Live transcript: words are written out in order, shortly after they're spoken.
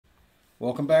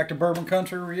Welcome back to Bourbon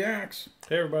Country Reacts.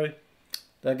 Hey everybody.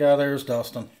 That guy there is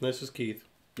Dustin. This is Keith.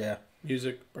 Yeah.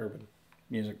 Music, bourbon.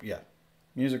 Music, yeah.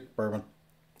 Music, bourbon.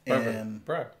 Bourbon. And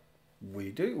bride.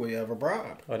 we do. We have a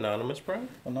bride. Anonymous bride?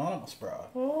 Anonymous bride.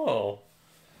 Oh.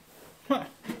 Huh.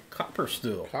 Copper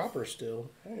still. Copper still.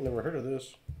 I ain't never heard of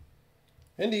this.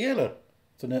 Indiana.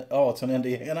 It's an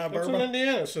Indiana bourbon? It's an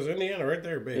Indiana. It says Indiana right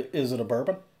there, babe. Is it a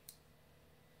bourbon?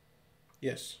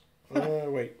 Yes.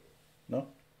 Wait. No?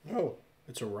 No.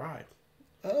 It's a rye.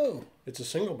 Oh. It's a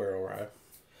single barrel rye.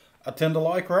 I tend to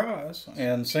like ryes,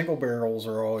 and single barrels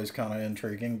are always kind of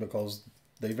intriguing because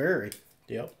they vary.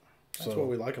 Yep. That's what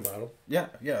we like about them. Yeah,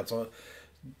 yeah.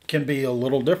 Can be a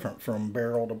little different from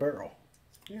barrel to barrel.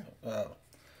 Yeah.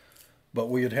 But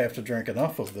we'd have to drink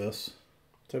enough of this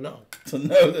to know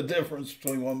the difference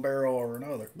between one barrel or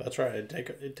another. That's right.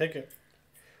 It'd take at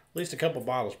least a couple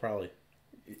bottles, probably.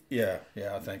 Yeah,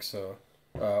 I think so.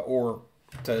 Or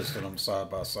testing them side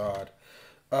by side.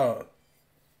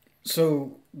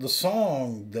 So the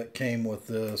song that came with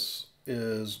this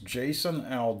is Jason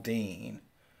Aldean,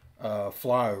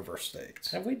 Flyover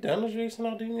States. Have we done a Jason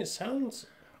Aldean? It sounds...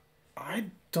 I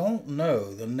don't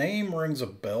know. The name rings a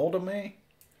bell to me.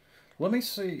 Let me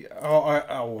see.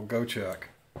 I will go check.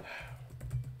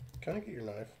 Can I get your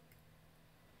knife?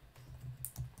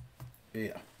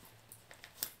 Yeah.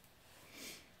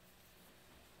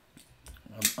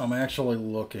 I'm actually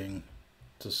looking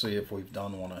to see if we've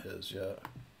done one of his yet.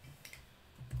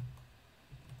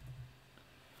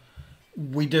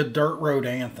 We did Dirt Road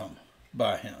Anthem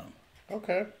by him.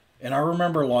 Okay. And I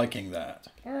remember liking that.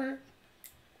 All right.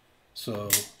 So,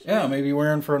 yeah, maybe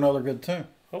we're in for another good tune.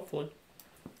 Hopefully.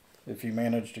 If you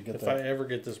manage to get if that. If I ever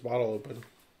get this bottle open.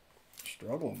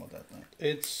 Struggling with that thing.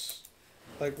 It's,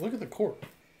 like, look at the cork.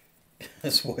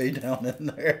 It's way down in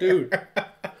there. Dude.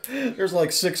 There's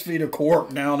like 6 feet of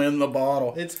cork down in the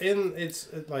bottle. It's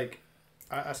like,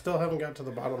 I still haven't got to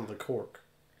the bottom of the cork.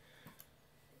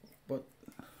 But.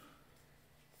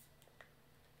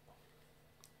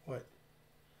 What?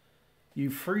 You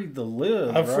freed the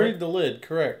lid, I right? freed the lid,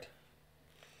 correct.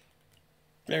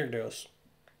 There it goes.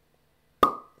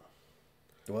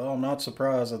 Well, I'm not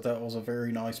surprised that was a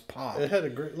very nice pop. It had a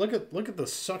great, look at the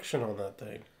suction on that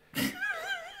thing.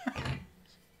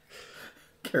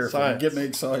 Careful, Science. Get me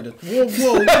excited.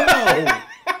 Whoa.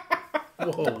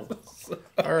 Whoa.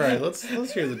 All right, let's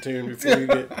hear the tune before you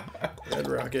get Red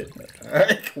Rocket.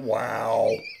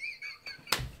 Wow.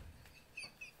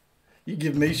 You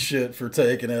give me shit for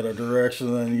taking it a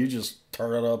direction, then you just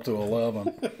turn it up to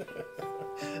 11.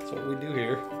 That's what we do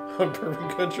here on Bourbon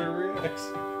Country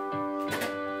Reacts.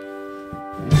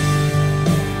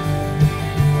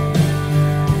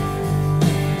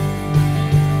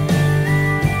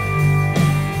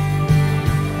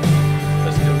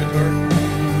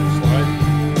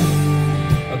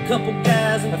 Couple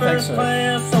guys in first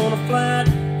class on a flight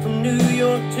from New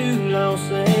York to Los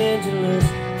Angeles,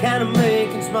 kind of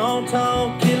making small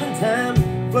talk, killing time,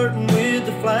 flirting with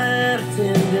the flight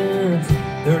attendants.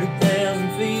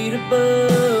 30,000 feet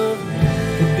above,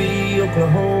 could be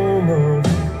Oklahoma.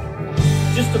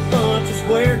 Just a bunch of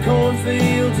square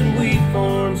cornfields and wheat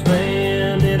farms,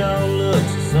 man, it all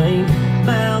looks the same.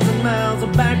 Miles and miles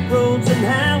of back roads and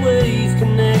highways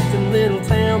connecting little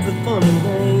towns with fun and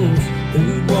games.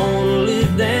 Who'd wanna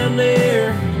live down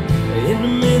there in the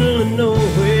middle of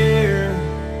nowhere?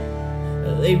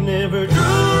 They've never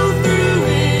drove through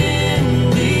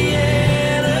Indiana,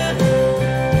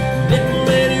 met the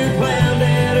man who plowed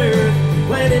that earth,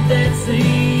 planted that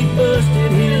seed,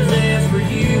 busted his ass for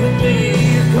you and me.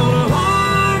 You're gonna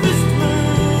harvest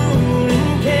moon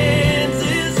in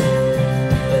Kansas,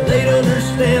 they'd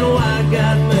understand why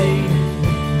God made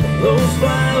those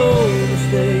flyover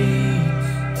states.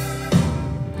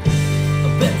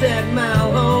 That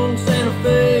mile-long Santa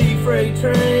Fe freight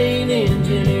train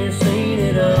engineer seen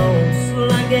it all. It's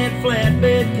like that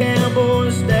flatbed cowboy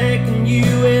stacking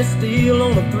U.S. steel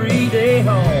on a 3-day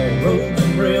haul. Roads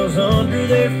and rails under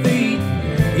their feet.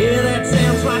 Yeah, that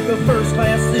sounds like a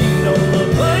first-class seat on the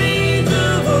plains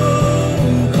of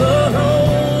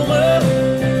Oklahoma,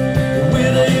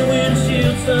 with a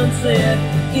windshield sunset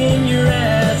in your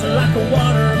eyes, like a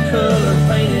watercolor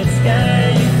painted sky.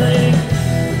 You think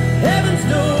heaven's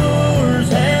doors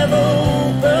have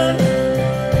opened,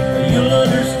 you'll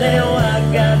understand why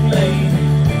God made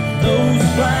those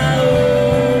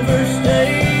flyover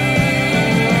states.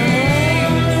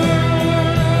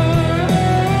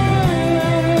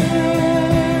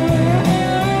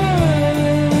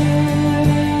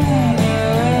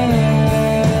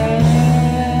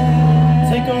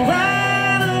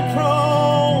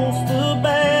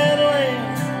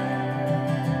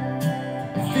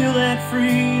 Feel that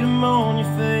freedom on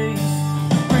your face.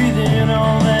 Breathe in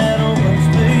all that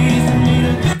open space. And need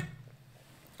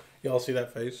a... Y'all see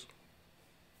that face?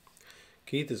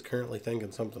 Keith is currently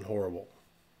thinking something horrible.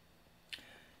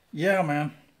 Yeah,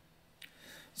 man.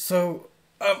 So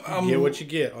I'm Get what you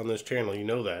get on this channel. You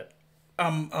know that.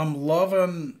 I'm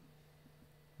loving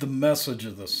the message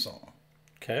of this song.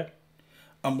 Okay.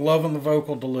 I'm loving the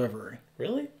vocal delivery.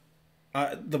 Really?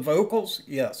 The vocals,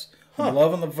 yes. Huh. I'm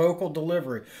loving the vocal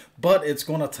delivery, but it's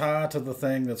going to tie to the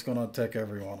thing that's going to tick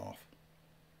everyone off.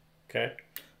 Okay.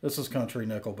 This is country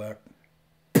Nickelback.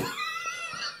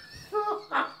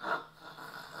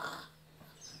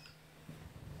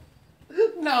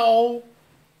 No.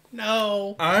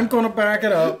 No. I'm going to back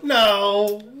it up,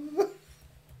 No.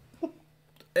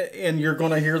 and you're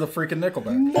going to hear the freaking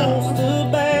Nickelback. Lost the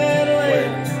battle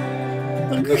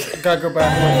Wait. Gotta go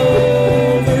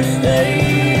back.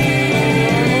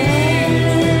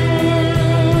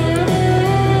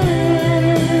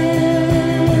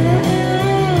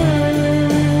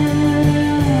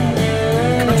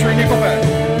 Country Nickelback.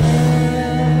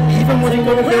 Even with a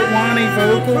little bit whiny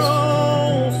vocals.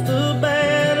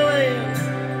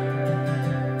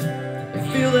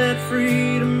 Feel that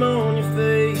freedom on your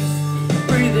face.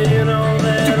 Breathe in all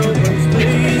that open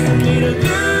space. I need a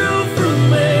girl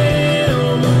from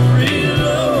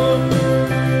Amarillo.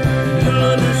 You'll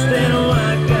understand why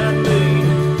I got me.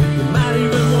 You might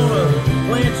even wanna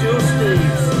plant your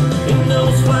stakes in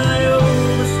those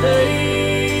flyover states.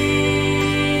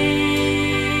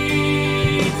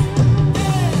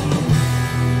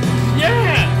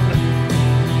 Yeah.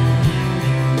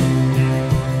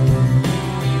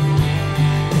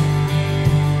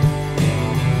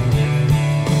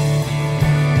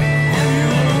 Have you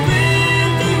ever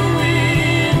been through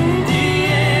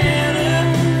Indiana?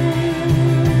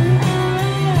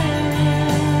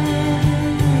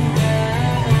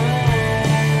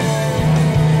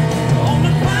 On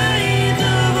the plains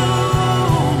of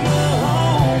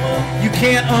Oklahoma. You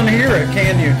can't unhear it,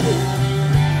 can you?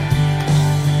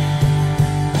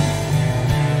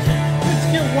 Let's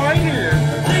get whiter.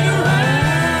 Take a ride.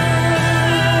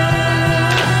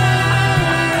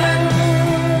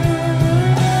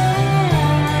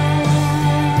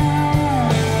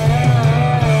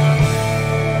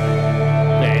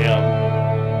 Damn.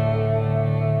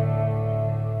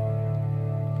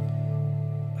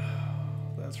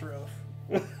 That's rough.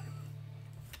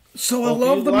 So I Hope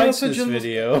love you the like message this in this.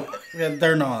 video. Yeah,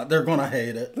 they're not. They're gonna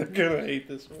hate it. They're gonna hate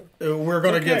this one. We're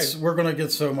gonna Okay.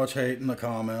 get so much hate in the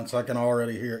comments. I can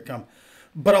already hear it come.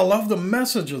 But I love the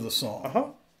message of the song. Uh-huh.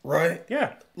 Right?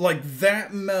 Yeah. Like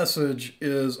that message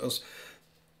is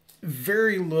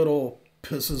very little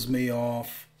pisses me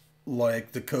off,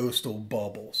 like the coastal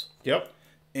bubbles Yep.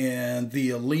 and the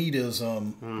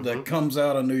elitism that comes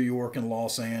out of New York and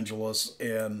Los Angeles.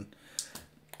 And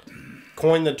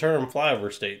Coin the term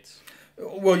flyover states.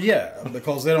 well, yeah,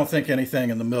 because they don't think anything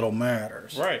in the middle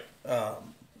matters. Right.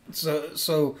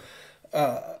 So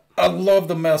I love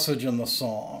the message in the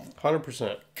song.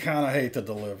 100%. Kind of hate the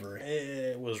delivery.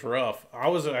 It was rough. I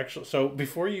was actually... So,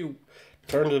 before you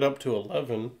turned it up to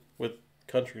 11 with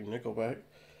country Nickelback,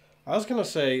 I was going to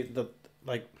say that,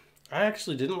 like, I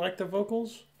actually didn't like the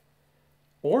vocals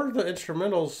or the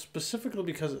instrumentals specifically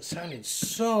because it sounded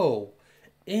so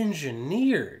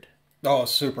engineered. Oh,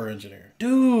 super engineered,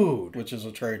 Dude. which is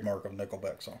a trademark of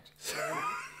Nickelback songs.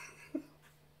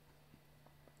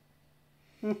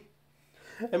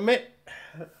 And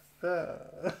I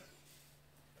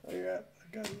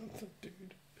got nothing,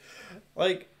 dude.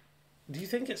 Like, do you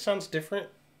think it sounds different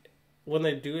when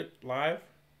they do it live?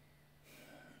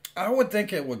 I would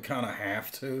think it would kind of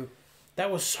have to.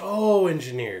 That was so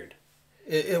engineered.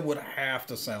 It would have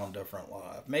to sound different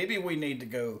live. Maybe we need to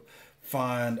go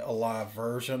find a live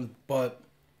version, but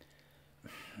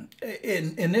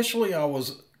initially I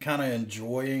was kind of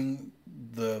enjoying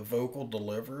the vocal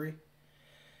delivery.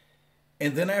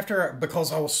 And then after,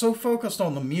 because I was so focused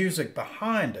on the music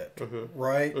behind it,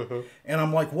 right? And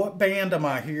I'm like, what band am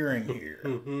I hearing here?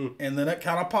 And then it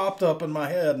kind of popped up in my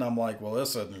head, and I'm like, well,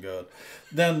 this isn't good.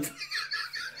 Then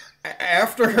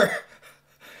after...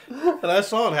 And I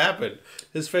saw it happen.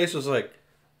 His face was like,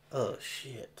 oh,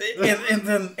 shit.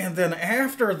 and then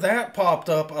after that popped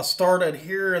up, I started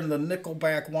hearing the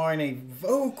Nickelback whiny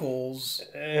vocals,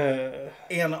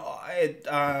 and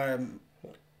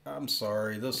I'm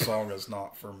sorry, this song is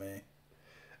not for me.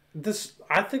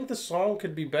 I think the song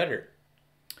could be better.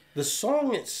 The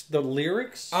song, it's the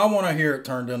lyrics. I want to hear it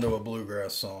turned into a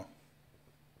bluegrass song.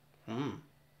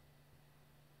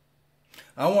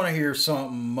 I want to hear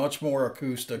something much more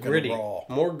acoustic Gritty. and raw.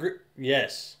 More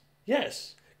yes.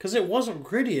 because it wasn't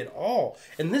gritty at all.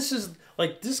 And this is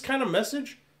like this kind of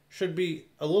message should be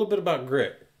a little bit about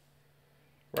grit,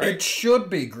 right? It should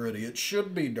be gritty. It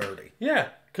should be dirty. Yeah,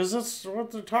 because that's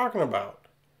what they're talking about.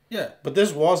 Yeah, but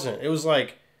this wasn't. It was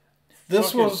like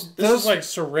this is like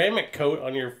ceramic coat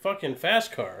on your fucking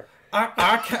fast car.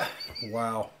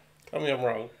 Wow. Tell me I'm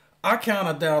wrong. I kind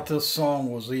of doubt this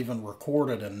song was even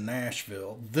recorded in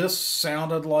Nashville. This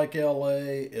sounded like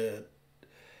L.A.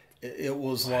 It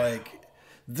was like,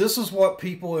 this is what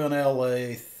people in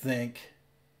L.A. think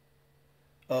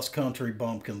us country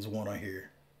bumpkins want to hear.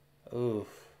 Oof.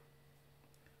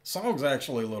 Song's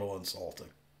actually a little insulting.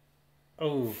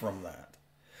 Oof. From that.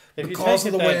 If because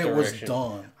of the way it was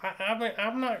done. I mean,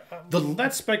 I'm not...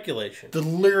 that's speculation. The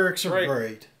lyrics are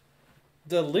great.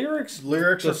 The lyrics are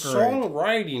great. The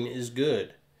songwriting is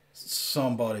good.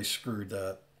 Somebody screwed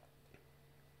that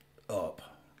up.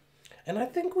 And I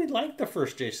think we like the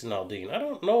first Jason Aldean. I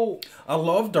don't know. I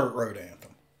love Dirt Road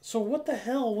Anthem. So what the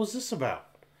hell was this about?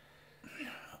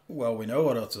 Well, we know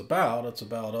what it's about. It's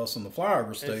about us in the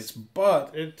flyover states,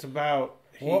 but... It's about...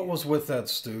 What was with that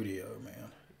studio, man?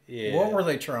 Yeah. What were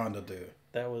they trying to do?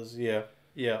 That was... Yeah.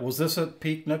 Was this at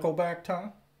peak Nickelback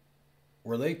time?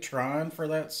 Were they trying for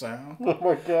that sound? Oh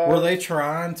my god! Were they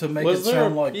trying to make it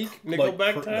sound like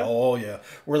Nickelback time? Oh yeah.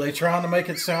 Were they trying to make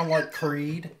it sound like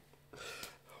Creed? Oh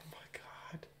my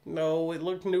god! No, it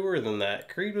looked newer than that.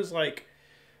 Creed was like,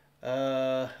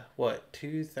 what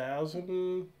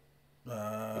 2000? Late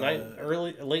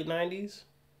 90s.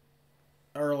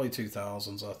 Early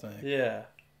 2000s, I think. Yeah.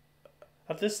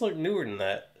 This looked newer than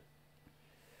that.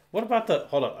 What about the?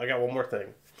 Hold up, I got one more thing.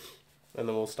 And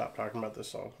then we'll stop talking about this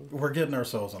song. We're getting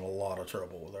ourselves in a lot of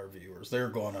trouble with our viewers. They're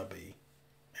gonna be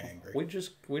angry. We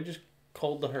just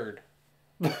culled the herd.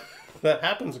 That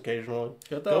happens occasionally.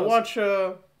 Go watch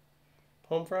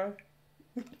Home Fry.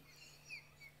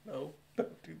 No,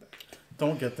 don't do that.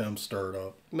 Don't get them stirred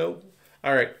up. Nope.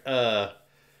 All right.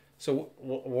 So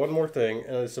one more thing,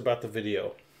 and it's about the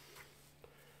video.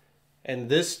 And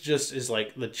this just is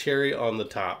like the cherry on the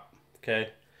top. Okay,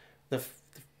 the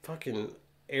fucking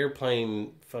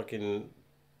airplane fucking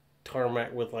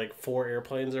tarmac with like 4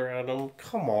 airplanes around them.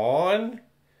 Come on.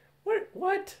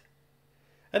 What?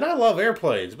 And I love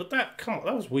airplanes, but that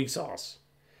was weak sauce.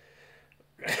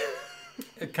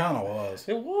 It kind of was.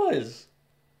 It was.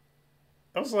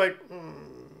 I was like,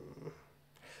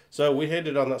 So we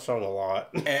hated on that song a lot.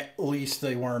 At least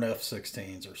they weren't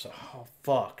F-16s or something. Oh,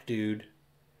 fuck, dude.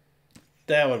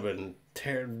 That would have been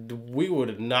we would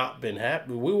have not been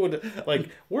happy. We would like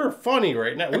we're funny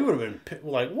right now. We would have been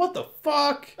like, what the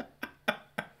fuck?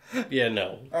 Yeah,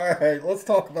 no. All right, let's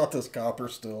talk about this Copper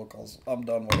Still, because I'm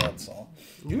done with that song.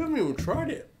 You haven't even tried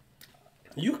it.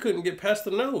 You couldn't get past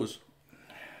the nose.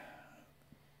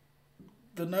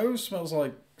 The nose smells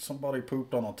like somebody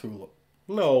pooped on a tulip.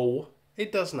 No,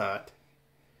 it does not.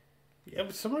 Yeah,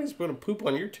 but somebody's going to poop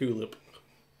on your tulip.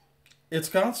 It's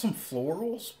got some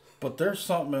florals, but there's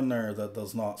something in there that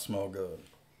does not smell good.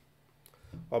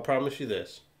 I'll promise you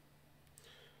this.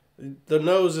 The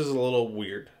nose is a little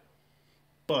weird,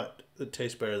 but it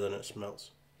tastes better than it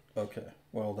smells. Okay.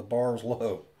 Well, the bar's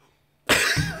low.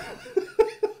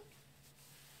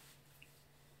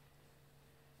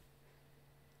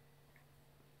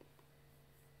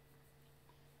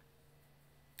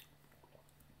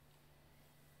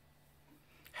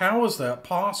 How is that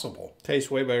possible? Tastes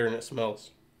way better than it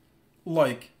smells.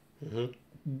 Like,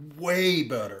 way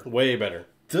better. Way better.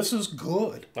 This is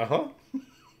good. Uh-huh.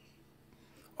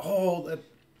 Oh, that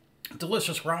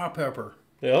delicious raw pepper.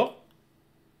 Yep.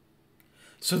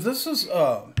 So this is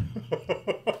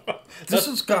this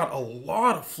has got a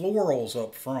lot of florals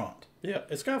up front. Yeah,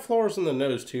 it's got florals in the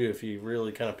nose too. If you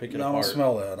really kind of pick it apart. I don't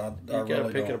smell that. I you really gotta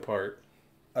pick don't. it apart.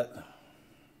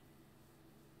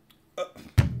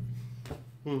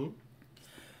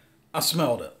 I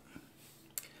smelled it.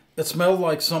 It smelled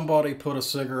like somebody put a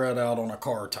cigarette out on a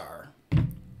car tire.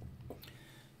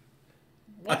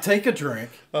 I take a drink.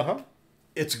 Uh-huh.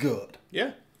 It's good.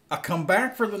 Yeah. I come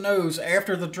back for the nose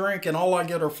after the drink, and all I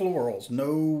get are florals.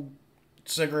 No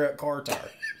cigarette car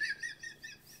tire.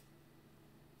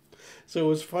 So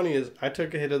what's funny is I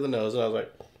took a hit of the nose, and I was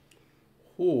like,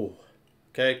 ooh.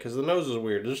 Okay, because the nose is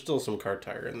weird. There's still some car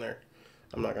tire in there.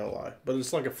 I'm not going to lie. But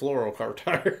it's like a floral car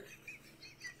tire.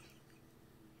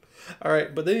 All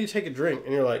right, but then you take a drink,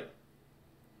 and you're like,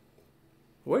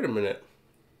 wait a minute.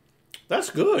 That's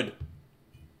good.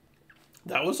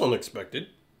 That was unexpected.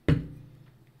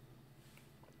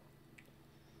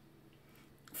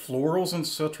 Florals and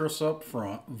citrus up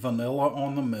front. Vanilla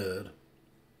on the mid.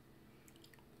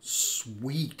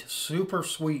 sweet, super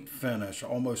sweet finish.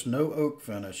 Almost no oak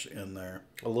finish in there.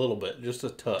 A little bit, just a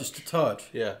touch. Just a touch.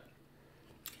 Yeah.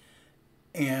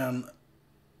 And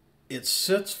it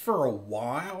sits for a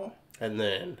while. And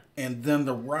then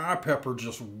the rye pepper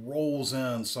just rolls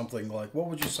in something like, what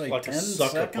would you say, like 10 a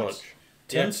sucker seconds? punch.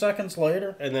 10 seconds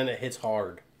later? And then it hits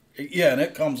hard. Yeah, and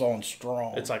it comes on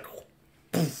strong. It's like,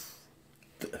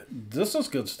 this is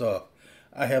good stuff.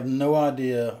 I have no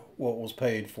idea what was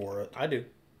paid for it. I do.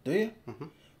 Do you? Mm-hmm.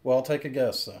 Well, I'll take a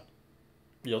guess then.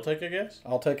 You'll take a guess?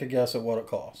 I'll take a guess at what it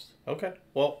costs. Okay.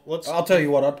 Well, I'll tell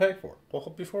you what I'd pay for it.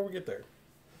 Well, before we get there.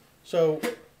 So,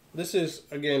 this is,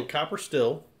 again, Copper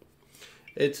Still.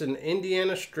 It's an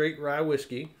Indiana straight rye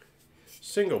whiskey.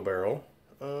 Single barrel.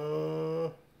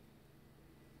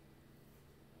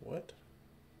 What?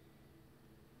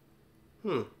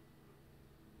 Is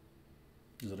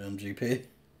it MGP?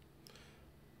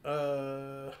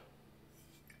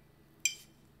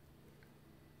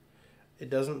 It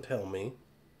doesn't tell me.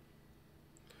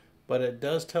 But it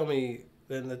does tell me,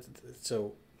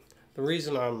 so the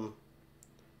reason I'm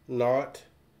not,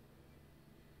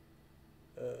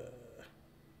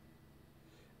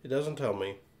 it doesn't tell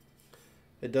me.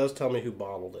 It does tell me who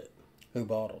bottled it. Who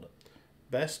bottled it?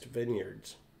 Best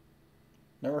Vineyards.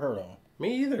 Never heard of them.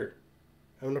 Me either.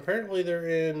 And apparently they're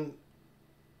in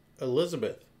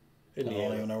Elizabeth, Indiana. I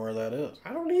don't even know where that is.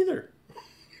 I don't either.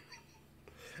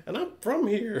 And I'm from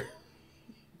here.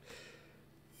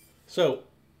 So,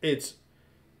 it's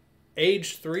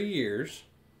aged 3 years.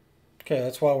 Okay,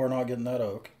 that's why we're not getting that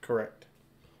oak. Correct.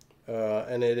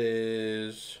 And it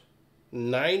is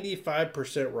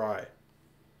 95% rye.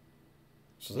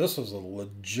 So this is a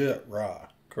legit rye.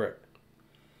 Correct.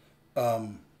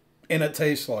 And it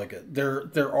tastes like it.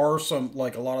 There are some,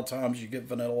 like a lot of times you get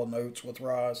vanilla notes with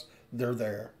ryes. They're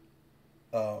there.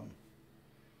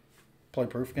 Play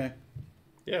proof game?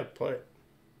 Yeah, play it.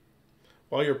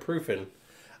 While you're proofing,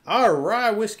 our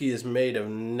rye whiskey is made of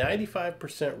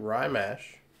 95% rye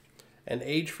mash and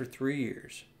aged for 3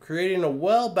 years, creating a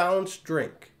well-balanced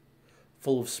drink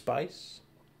full of spice,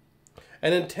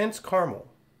 an intense caramel,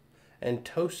 and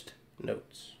toast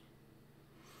notes.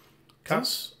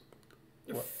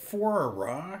 For a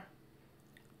rye,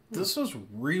 this is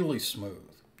really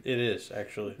smooth. It is,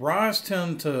 actually. Ryes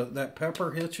tend to, that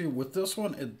pepper hits you. With this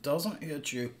one, it doesn't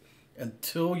hit you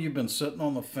until you've been sitting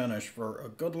on the finish for a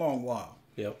good long while.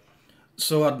 Yep.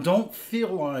 So I don't feel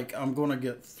like I'm going to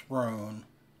get thrown.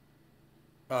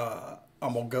 I'm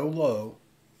going to go low.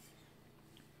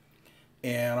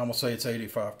 And I'm going to say it's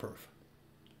 85 proof.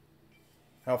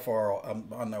 How far?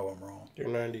 I know I'm wrong. You're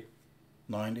 90.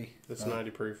 90? That's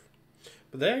 90 proof.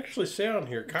 But they actually say on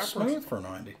here, copper. Smooth for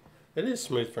 90. It is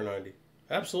smooth for 90.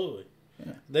 Absolutely.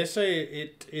 Yeah. They say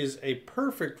it is a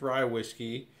perfect rye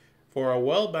whiskey for a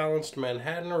well-balanced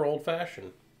Manhattan or Old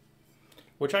Fashioned.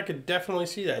 Which I could definitely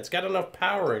see that. It's got enough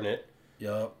power in it.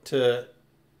 Yep. To,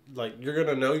 like, you're going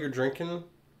to know you're drinking.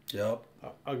 Yep.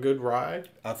 A good rye.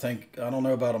 I don't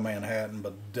know about a Manhattan,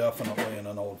 but definitely in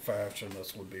an Old Fashioned,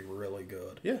 this would be really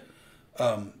good. Yeah.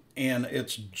 And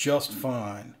it's just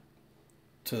fine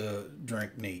to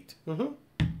drink neat. Mm-hmm.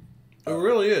 It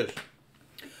really is.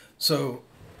 So,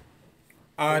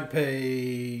 I'd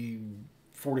pay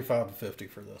 $45 to $50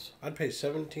 for this. I'd pay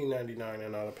 $17.99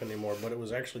 and not a penny more, but it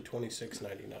was actually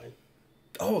 $26.99.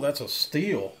 Oh, that's a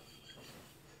steal.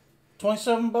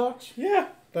 $27? Yeah.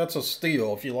 That's a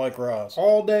steal if you like rye.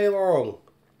 All day long.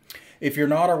 If you're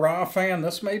not a rye fan,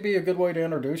 this may be a good way to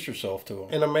introduce yourself to them.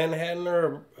 In a Manhattan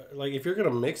or, like, if you're going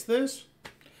to mix this,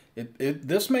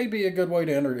 this may be a good way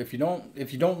to enter. If you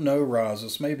don't know rye,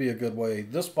 this may be a good way.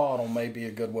 This bottle may be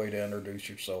a good way to introduce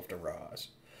yourself to rye,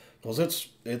 because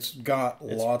it's got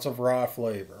lots of rye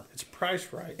flavor. It's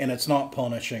priced right, and it's not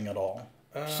punishing at all.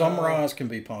 Some rye can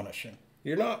be punishing.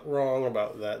 You're not wrong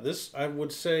about that. This, I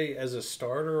would say, as a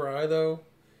starter rye, though,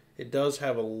 it does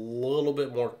have a little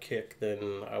bit more kick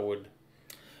than I would.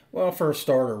 Well, for a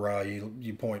starter rye,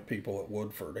 you point people at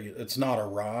Woodford. It's not a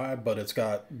rye, but it's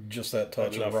got just that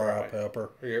touch of rye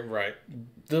pepper. You're right.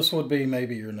 This would be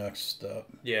maybe your next step.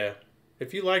 Yeah.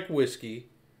 If you like whiskey,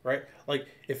 right? Like,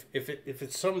 if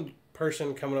it's some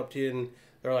person coming up to you and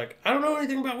they're like, I don't know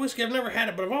anything about whiskey, I've never had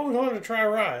it, but I've always wanted to try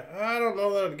rye. I don't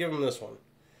know that I'd give them this one.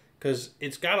 Because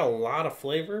it's got a lot of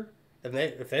flavor, and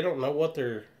if they don't know what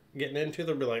they're getting into,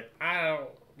 they'll be like, I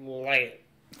don't like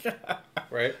it.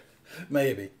 Right?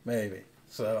 Maybe.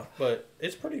 So, but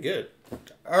it's pretty good.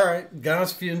 All right,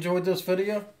 guys, if you enjoyed this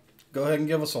video, go ahead and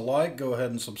give us a like. Go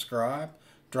ahead and subscribe.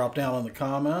 Drop down in the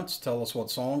comments. Tell us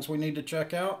what songs we need to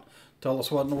check out. Tell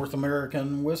us what North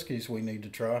American whiskeys we need to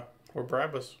try. Or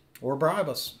bribe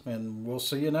us. And we'll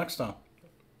see you next time.